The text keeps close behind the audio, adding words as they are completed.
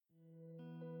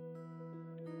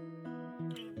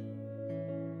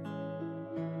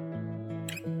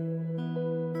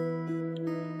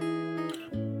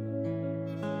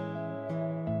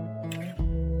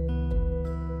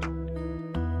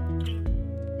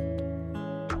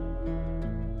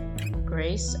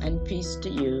Grace and peace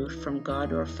to you from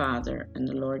God our Father and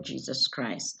the Lord Jesus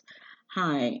Christ.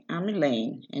 Hi, I'm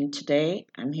Elaine, and today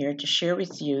I'm here to share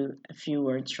with you a few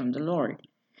words from the Lord.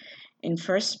 In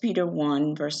 1 Peter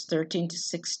 1, verse 13 to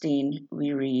 16,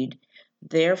 we read,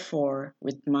 "Therefore,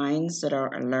 with minds that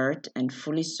are alert and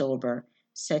fully sober,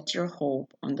 set your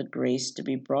hope on the grace to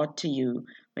be brought to you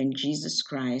when Jesus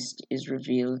Christ is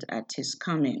revealed at his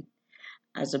coming.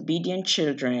 As obedient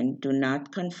children, do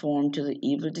not conform to the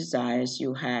evil desires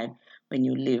you had when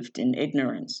you lived in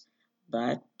ignorance.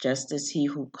 But just as he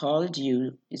who called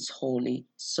you is holy,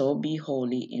 so be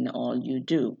holy in all you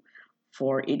do.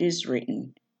 For it is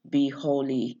written, 'Be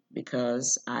holy,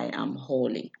 because I am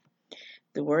holy.'"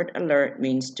 The word alert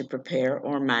means to prepare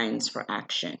our minds for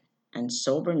action, and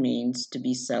sober means to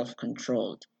be self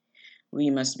controlled. We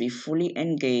must be fully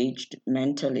engaged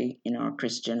mentally in our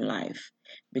Christian life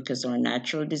because our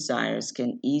natural desires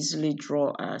can easily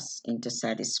draw us into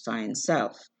satisfying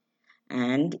self.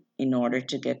 And in order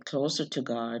to get closer to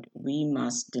God, we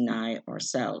must deny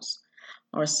ourselves.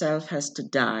 Our self has to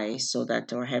die so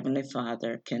that our Heavenly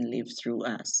Father can live through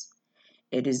us.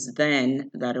 It is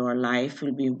then that our life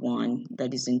will be one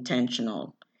that is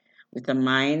intentional, with a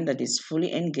mind that is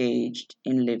fully engaged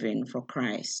in living for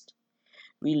Christ.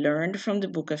 We learned from the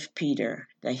book of Peter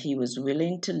that he was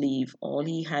willing to leave all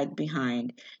he had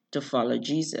behind to follow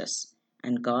Jesus,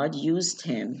 and God used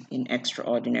him in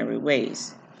extraordinary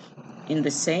ways. In the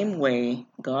same way,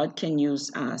 God can use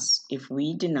us if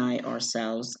we deny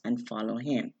ourselves and follow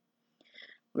him.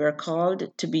 We are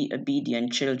called to be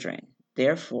obedient children.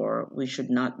 Therefore, we should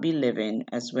not be living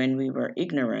as when we were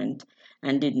ignorant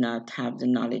and did not have the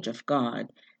knowledge of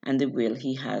God and the will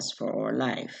he has for our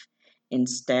life.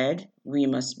 Instead, we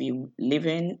must be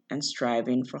living and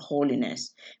striving for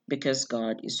holiness because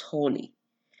God is holy.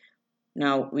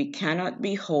 Now, we cannot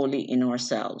be holy in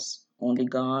ourselves. Only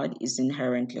God is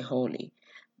inherently holy.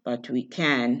 But we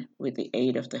can, with the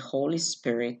aid of the Holy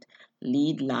Spirit,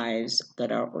 lead lives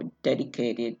that are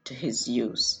dedicated to His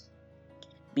use.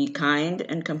 Be kind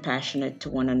and compassionate to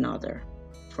one another,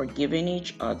 forgiving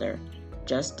each other,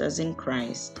 just as in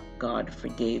Christ God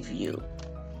forgave you.